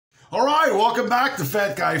All right, welcome back to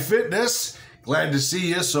Fat Guy Fitness. Glad to see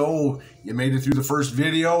you. So you made it through the first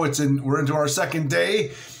video. We're into our second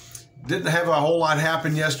day. Didn't have a whole lot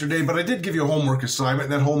happen yesterday, but I did give you a homework assignment.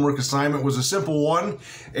 That homework assignment was a simple one,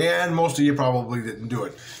 and most of you probably didn't do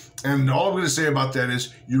it. And all I'm going to say about that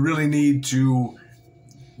is you really need to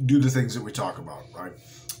do the things that we talk about, right?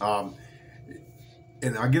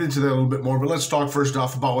 And I'll get into that a little bit more, but let's talk first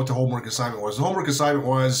off about what the homework assignment was. The homework assignment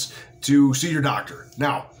was to see your doctor.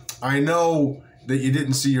 Now, I know that you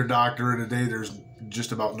didn't see your doctor, and today there's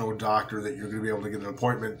just about no doctor that you're going to be able to get an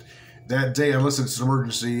appointment that day unless it's an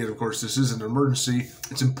emergency. And of course, this isn't an emergency.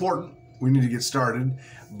 It's important. We need to get started,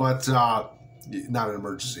 but not an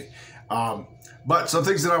emergency. But some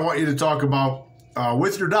things that I want you to talk about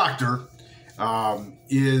with your doctor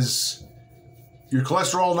is your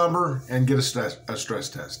cholesterol number and get a stress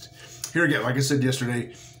test. Here again, like I said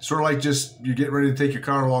yesterday, sort of like just you're getting ready to take your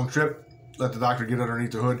car on a long trip, let the doctor get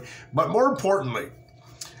underneath the hood. But more importantly,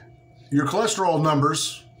 your cholesterol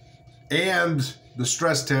numbers and the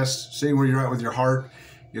stress test, seeing where you're at with your heart,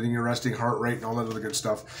 getting your resting heart rate and all that other good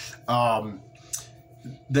stuff.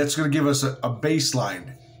 That's going to give us a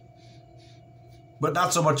baseline, but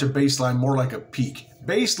not so much a baseline, more like a peak.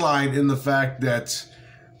 Baseline in the fact that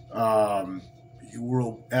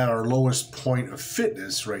we're at our lowest point of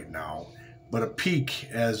fitness right now, but a peak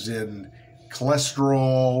as in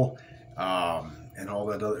cholesterol and all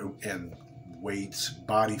that other, and weight,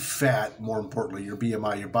 body fat, more importantly, your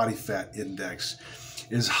BMI, your body fat index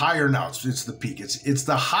is higher now. It's the peak. It's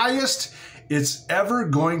the highest it's ever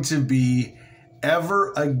going to be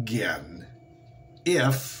ever again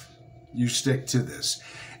if you stick to this.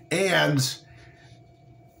 And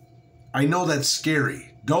I know that's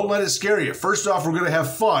scary. Don't let it scare you. First off, we're going to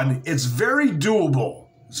have fun. It's very doable.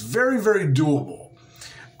 It's very, very doable.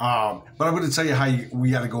 But I'm going to tell you how we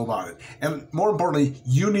got to go about it. And more importantly,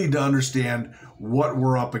 you need to understand what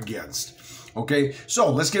we're up against. Okay,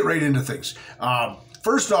 so let's get right into things.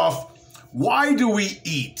 First off, why do we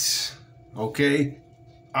eat? Okay,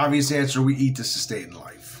 obvious answer, we eat to sustain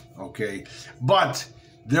life. Okay, but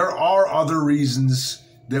there are other reasons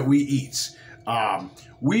that we eat.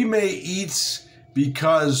 We may eat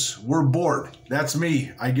because we're bored. That's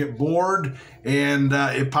me. I get bored and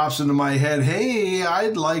it pops into my head, hey,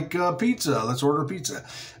 I'd like pizza. Let's order pizza.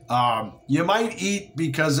 You might eat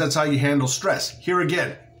because that's how you handle stress. Here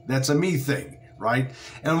again, that's a me thing, right?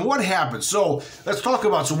 And what happens? So let's talk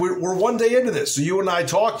about, so we're one day into this. So you and I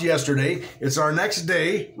talked yesterday. It's our next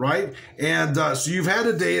day, right? And so you've had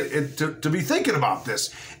a day to be thinking about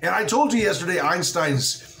this. And I told you yesterday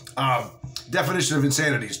Einstein's definition of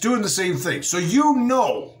insanity is doing the same thing. So you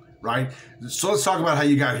know, right? So let's talk about how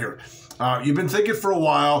you got here. You've been thinking for a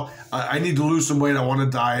while, I need to lose some weight. I want to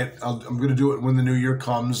diet. I'm going to do it when the new year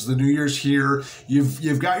comes. The new year's here.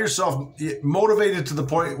 You've got yourself motivated to the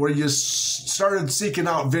point where you started seeking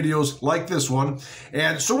out videos like this one.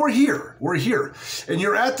 And so we're here. We're here. And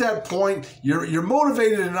you're at that point. You're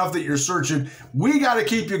motivated enough that you're searching. We got to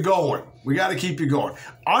keep you going. We got to keep you going.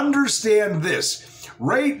 Understand this.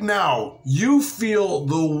 Right now, you feel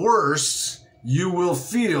the worst you will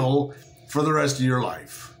feel for the rest of your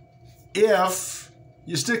life if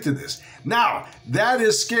you stick to this. Now, that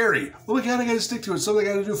is scary. Well, we kind of got to stick to it. Something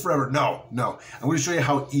I got to do forever. No. I'm going to show you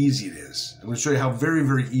how easy it is. I'm going to show you how very,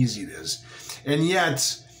 very easy it is. And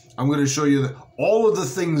yet, I'm going to show you all of the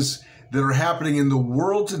things that are happening in the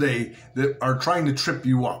world today that are trying to trip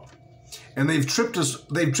you up. And they've tripped us.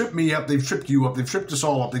 They've tripped me up. They've tripped you up. They've tripped us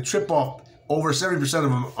all up. They trip off over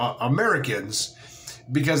 70% of Americans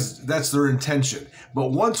because that's their intention.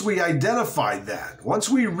 But once we identify that, once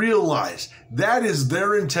we realize that is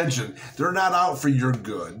their intention, they're not out for your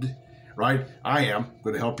good, right? I am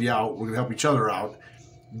going to help you out. We're going to help each other out,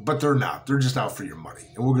 but they're not. They're just out for your money,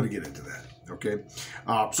 and we're going to get into that. Okay.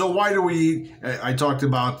 So why do we eat? I talked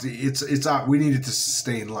about we need it to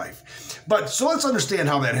sustain life. But so let's understand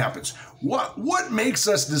how that happens. What makes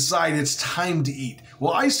us decide it's time to eat?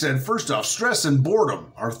 Well, I said, first off, stress and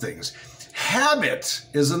boredom are things. Habit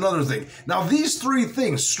is another thing. Now, these three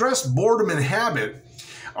things, stress, boredom, and habit,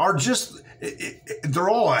 are just, they're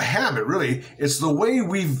all a habit, really. It's the way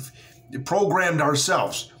we've programmed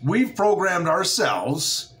ourselves. We've programmed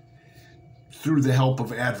ourselves through the help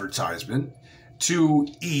of advertisement to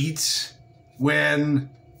eat when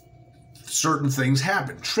certain things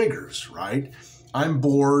happen, triggers, right? I'm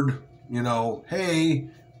bored, you know, hey,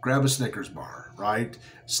 grab a Snickers bar, right?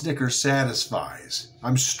 Snickers satisfies.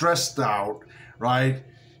 I'm stressed out, right?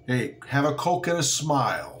 Hey, have a Coke and a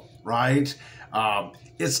smile, right?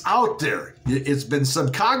 It's out there. It's been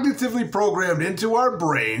subcognitively programmed into our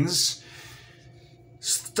brains.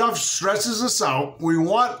 stuff stresses us out. We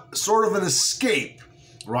want sort of an escape,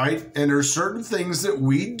 right? And there's certain things that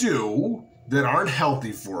we do that aren't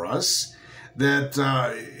healthy for us that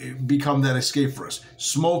become that escape for us.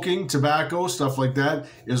 Smoking, tobacco, stuff like that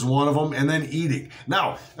is one of them, and then eating.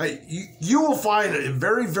 Now, you will find it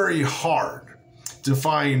very, very hard to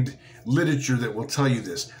find literature that will tell you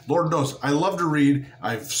this. Lord knows, I love to read.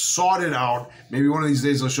 I've sought it out. Maybe one of these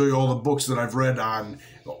days I'll show you all the books that I've read on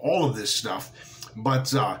all of this stuff.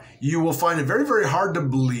 But you will find it very, very hard to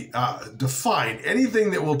believe, to find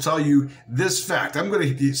anything that will tell you this fact.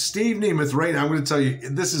 Steve Nemeth right now, I'm going to tell you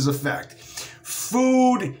this is a fact.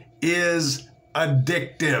 Food is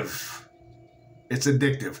addictive. It's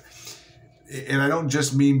addictive. And I don't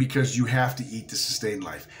just mean because you have to eat to sustain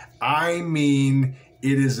life. I mean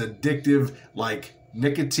it is addictive like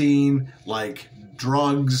nicotine, like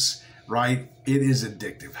drugs, right? It is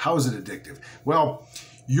addictive. How is it addictive? Well,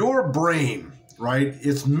 your brain, right?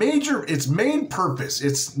 Its main purpose,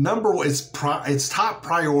 its top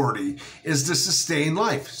priority is to sustain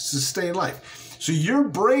life. Sustain life. So your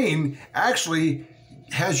brain actually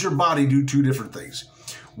has your body do two different things.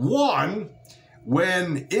 One,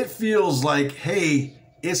 when it feels like, hey,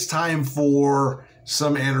 it's time for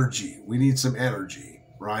some energy. We need some energy,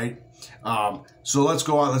 right? So let's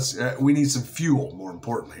go out. We need some fuel, more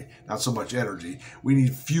importantly, not so much energy. We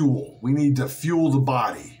need fuel. We need to fuel the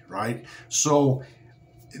body, right? So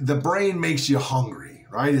the brain makes you hungry,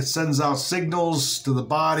 right? It sends out signals to the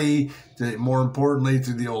body, more importantly,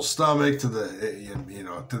 to the old stomach,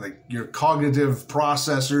 to your cognitive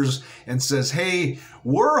processors, and says, hey,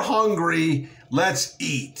 we're hungry, let's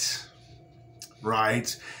eat,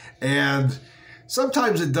 right? And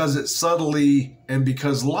sometimes it does it subtly, and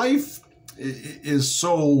because life is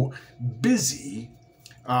so busy,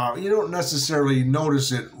 you don't necessarily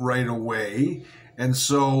notice it right away, and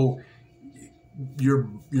so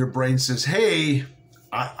your brain says, hey,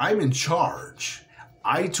 I'm in charge.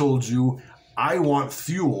 I told you I want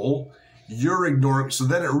fuel. You're ignoring. So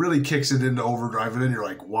then it really kicks it into overdrive, and then you're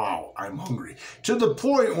like, wow, I'm hungry. To the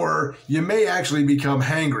point where you may actually become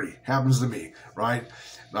hangry. Happens to me, right?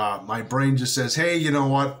 My brain just says, hey, you know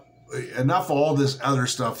what? Enough of all this other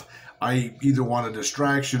stuff. I either want a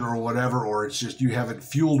distraction or whatever, or it's just you haven't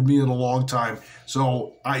fueled me in a long time.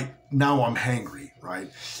 So now I'm hangry,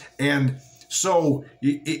 right? And so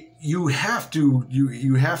you have to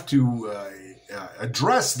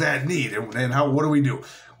address that need, and what do?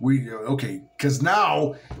 Because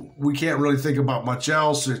now we can't really think about much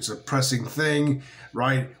else. It's a pressing thing,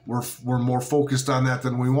 right? We're more focused on that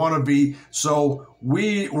than we want to be. So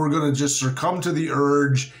we're going to just succumb to the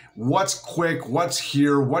urge. What's quick? What's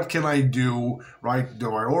here? What can I do? Right?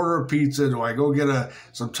 Do I order a pizza? Do I go get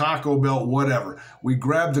some Taco Bell? Whatever. We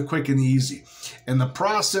grab the quick and easy. And the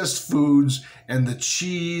processed foods and the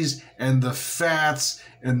cheese and the fats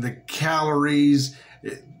and the calories,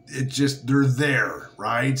 they're there,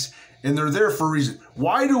 right? And they're there for a reason.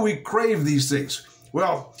 Why do we crave these things?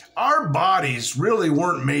 Well, our bodies really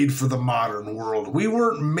weren't made for the modern world. We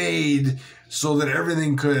weren't made so that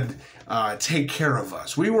everything could take care of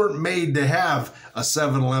us. We weren't made to have a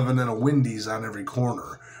 7-Eleven and a Wendy's on every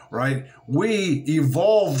corner, right? We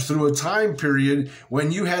evolved through a time period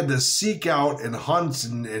when you had to seek out and hunt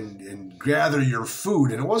and gather your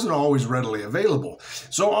food, and it wasn't always readily available.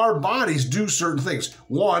 So our bodies do certain things.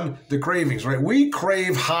 One, the cravings, right? We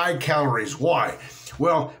crave high calories. Why?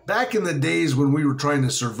 Well, back in the days when we were trying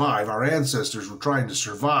to survive, our ancestors were trying to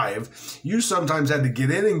survive, you sometimes had to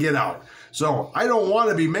get in and get out. So I don't want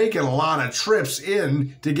to be making a lot of trips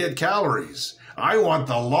in to get calories. I want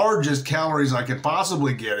the largest calories I can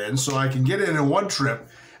possibly get in so I can get in one trip,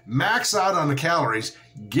 max out on the calories,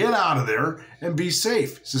 get out of there, and be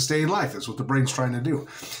safe. Sustain life. That's what the brain's trying to do.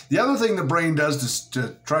 The other thing the brain does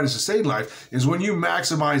to try to sustain life is when you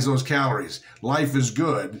maximize those calories, life is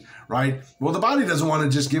good, right? Well, the body doesn't want to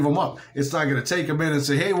just give them up. It's not going to take them in and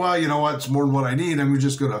say, hey, well, you know what? It's more than what I need. I'm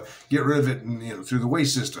just going to get rid of it and, through the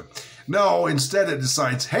waste system. No, instead it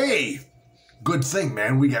decides, hey, good thing,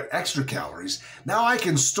 man, we got extra calories. Now I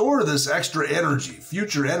can store this extra energy,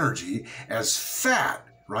 future energy, as fat,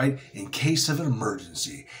 right? In case of an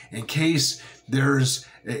emergency, in case there's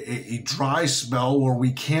a dry spell where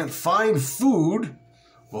we can't find food,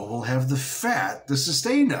 well, we'll have the fat to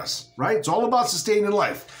sustain us, right? It's all about sustaining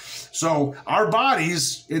life. So our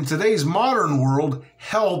bodies in today's modern world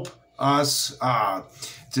help us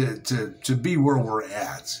to be where we're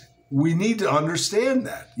at. We need to understand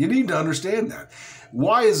that. You need to understand that.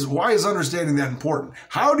 Why is understanding that important?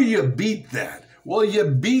 How do you beat that? Well, you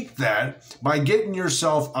beat that by getting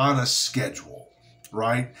yourself on a schedule.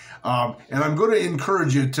 right? And I'm going to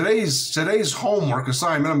encourage you, today's homework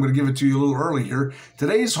assignment, I'm going to give it to you a little early here.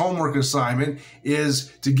 Today's homework assignment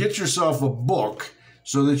is to get yourself a book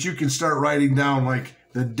so that you can start writing down like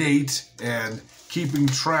the date and keeping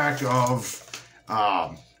track of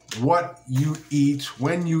what you eat,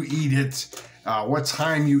 when you eat it, what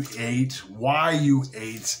time you ate, why you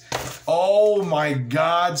ate. Oh my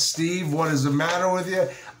God, Steve, what is the matter with you?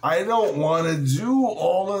 I don't want to do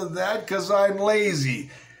all of that because I'm lazy.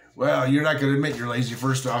 Well, you're not going to admit you're lazy,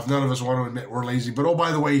 first off. None of us want to admit we're lazy. But oh,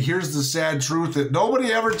 by the way, here's the sad truth that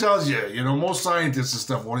nobody ever tells you. You know, most scientists and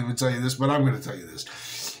stuff won't even tell you this, but I'm going to tell you this.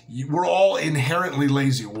 We're all inherently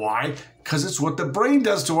lazy. Why? Because it's what the brain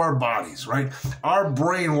does to our bodies, right? Our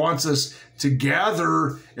brain wants us to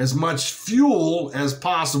gather as much fuel as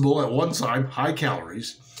possible at one time, high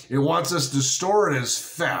calories. It wants us to store it as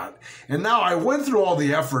fat. And now I went through all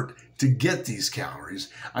the effort to get these calories.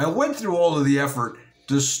 I went through all of the effort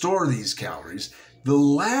to store these calories. The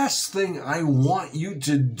last thing I want you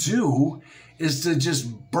to do is to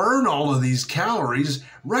just burn all of these calories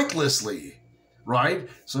recklessly. Right?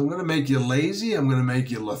 So I'm going to make you lazy. I'm going to make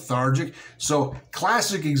you lethargic. So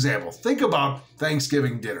classic example. Think about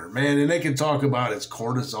Thanksgiving dinner, man. And they can talk about it's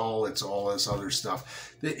cortisol. It's all this other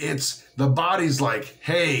stuff. It's the body's like,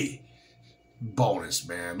 hey, bonus,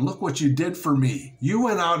 man. Look what you did for me. You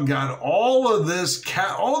went out and got all of this,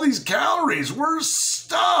 all these calories. We're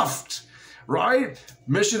stuffed, right?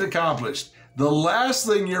 Mission accomplished. The last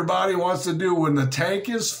thing your body wants to do when the tank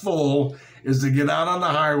is full is to get out on the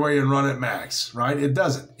highway and run at max, right? It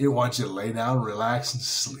doesn't. It wants you to lay down, relax, and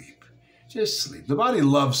sleep. Just sleep. The body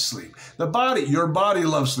loves sleep. Your body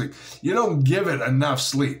loves sleep. You don't give it enough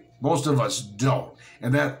sleep. Most of us don't.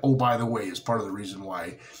 And that, oh, by the way, is part of the reason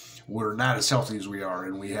why we're not as healthy as we are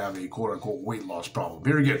and we have a quote-unquote weight loss problem.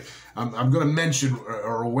 Here again, I'm going to mention,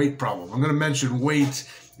 or a weight problem. I'm going to mention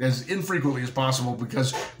weight as infrequently as possible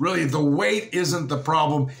because really the weight isn't the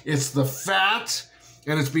problem. It's the fat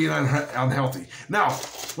and it's being unhealthy. Now,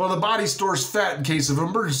 well, the body stores fat in case of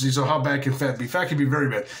emergency, so how bad can fat be? Fat can be very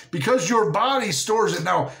bad. Because your body stores it.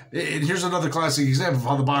 Now, here's another classic example of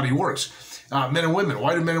how the body works. Men and women.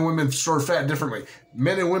 Why do men and women store fat differently?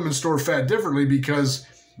 Men and women store fat differently because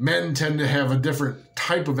men tend to have a different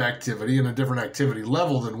type of activity and a different activity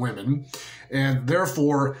level than women. And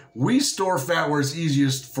therefore, we store fat where it's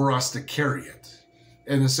easiest for us to carry it.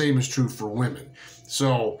 And the same is true for women.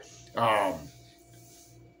 So,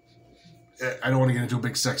 I don't want to get into a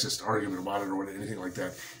big sexist argument about it or anything like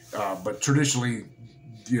that. But traditionally,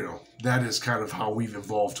 you know, that is kind of how we've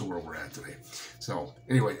evolved to where we're at today. So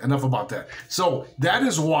anyway, enough about that. So that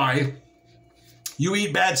is why you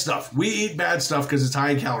eat bad stuff. We eat bad stuff because it's high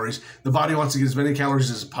in calories. The body wants to get as many calories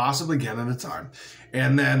as it possibly can at a time.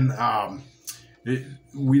 And then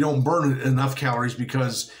we don't burn enough calories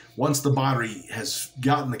because once the body has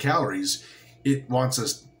gotten the calories, it wants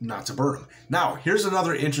us not to burn them. Now, here's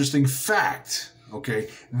another interesting fact, okay?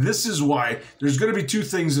 This is why there's going to be two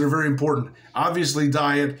things that are very important. Obviously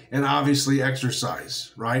diet and obviously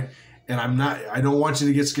exercise, right? And I don't want you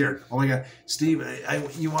to get scared. Oh my God, Steve,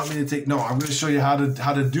 you want me to take, no, I'm going to show you how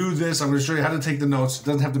to do this. I'm going to show you how to take the notes. It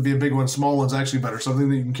doesn't have to be a big one. Small one's actually better. Something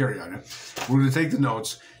that you can carry on you. We're going to take the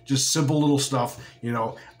notes, just simple little stuff. You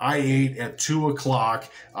know, I ate at 2 o'clock.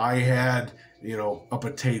 I had, you know, a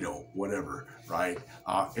potato, whatever, right?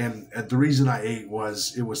 And the reason I ate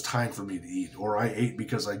was it was time for me to eat, or I ate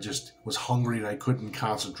because I just was hungry and I couldn't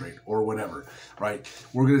concentrate, or whatever, right?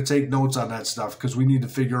 We're going to take notes on that stuff because we need to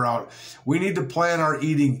figure out, we need to plan our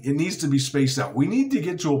eating. It needs to be spaced out. We need to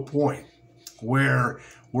get to a point where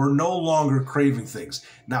we're no longer craving things.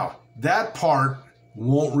 Now, that part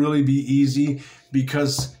won't really be easy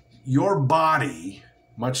because your body,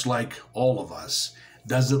 much like all of us,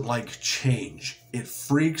 doesn't like change. It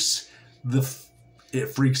freaks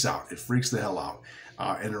out. It freaks the hell out.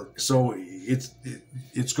 And so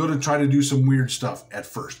it's going to try to do some weird stuff at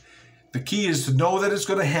first. The key is to know that it's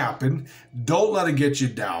going to happen. Don't let it get you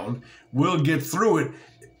down. We'll get through it.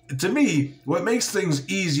 To me, what makes things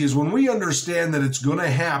easy is when we understand that it's going to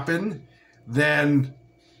happen, then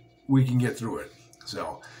we can get through it.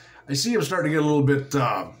 So I see I'm starting to get a little bit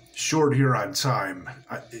short here on time.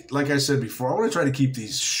 Like I said before, I want to try to keep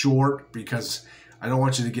these short because I don't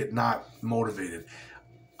want you to get not motivated.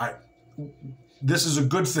 This is a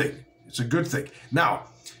good thing. It's a good thing. Now,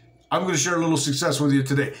 I'm going to share a little success with you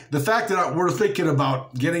today. The fact that we're thinking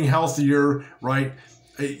about getting healthier, right?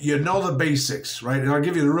 You know the basics, right? And I'll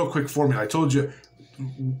give you the real quick formula. I told you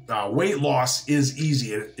weight loss is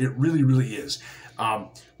easy. It really, really is.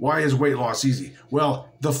 Why is weight loss easy? Well,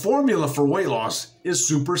 the formula for weight loss is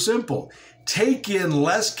super simple. Take in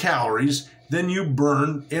less calories, than you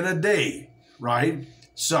burn in a day, right?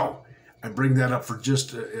 So I bring that up for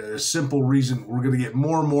just a simple reason. We're going to get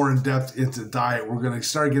more and more in depth into diet. We're going to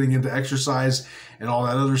start getting into exercise and all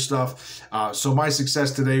that other stuff. So my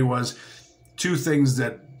success today was two things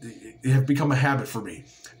that have become a habit for me.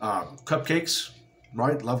 Cupcakes,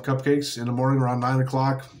 right? Love cupcakes in the morning around 9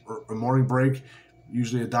 o'clock, or a morning break,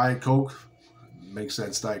 usually a Diet Coke. Makes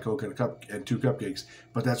sense, Diet Coke and a cup and 2 cupcakes.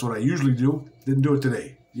 But that's what I usually do. Didn't do it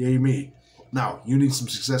today. Yay me. Now, you need some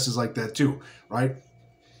successes like that too, right?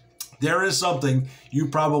 There is something you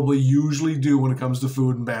probably usually do when it comes to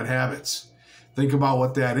food and bad habits. Think about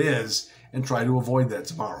what that is and try to avoid that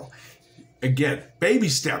tomorrow. Again, baby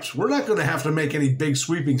steps. We're not going to have to make any big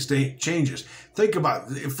sweeping changes. Think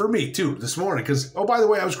about it for me too this morning because, oh, by the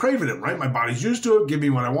way, I was craving it, right? My body's used to it. Give me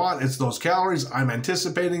what I want. It's those calories. I'm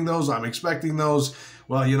anticipating those. I'm expecting those.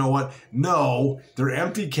 Well, you know what? No, they're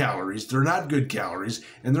empty calories. They're not good calories.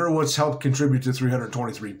 And they're what's helped contribute to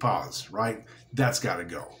 323 pounds, right? That's got to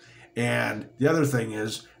go. And the other thing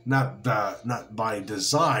is not by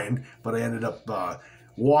design, but I ended up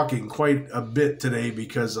walking quite a bit today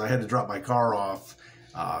because I had to drop my car off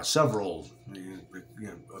several,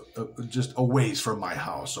 just a ways from my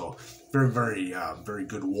house. So very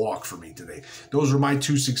good walk for me today. Those are my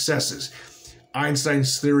 2 successes.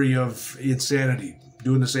 Einstein's theory of insanity.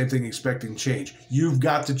 Doing the same thing, expecting change. You've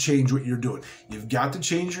got to change what you're doing. You've got to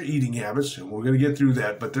change your eating habits, and we're going to get through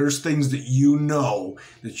that. But there's things that you know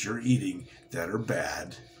that you're eating that are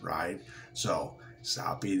bad, right? So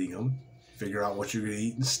stop eating them. Figure out what you're going to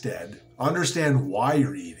eat instead. Understand why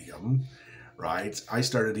you're eating them, right? I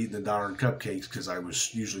started eating the darn cupcakes because I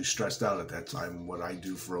was usually stressed out at that time. What I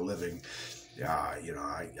do for a living,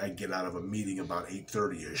 I get out of a meeting about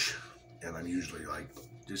 8:30ish, and I'm usually like,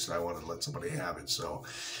 I want to let somebody have it. So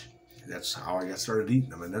that's how I got started eating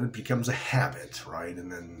them. And then it becomes a habit, right? And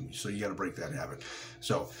then, so you got to break that habit.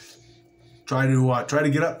 So try to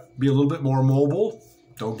get up, be a little bit more mobile.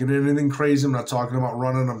 Don't get anything crazy. I'm not talking about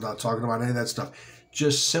running. I'm not talking about any of that stuff.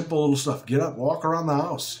 Just simple little stuff. Get up, walk around the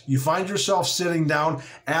house. You find yourself sitting down,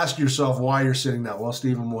 ask yourself why you're sitting down. Well,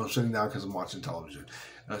 Steve, I'm sitting down because I'm watching television.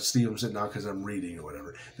 Steve, I'm sitting down because I'm reading or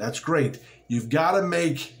whatever. That's great. You've got to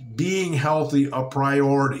make being healthy a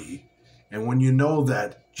priority. And when you know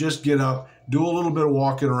that, just get up, do a little bit of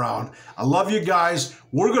walking around. I love you guys.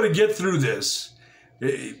 We're going to get through this.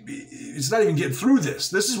 It's not even getting through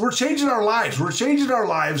this. We're changing our lives. We're changing our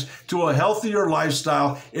lives to a healthier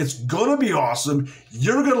lifestyle. It's going to be awesome.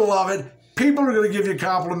 You're going to love it. People are going to give you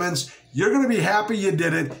compliments. You're going to be happy you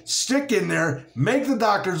did it. Stick in there. Make the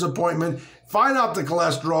doctor's appointment. Find out the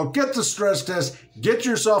cholesterol. Get the stress test. Get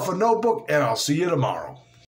yourself a notebook, and I'll see you tomorrow.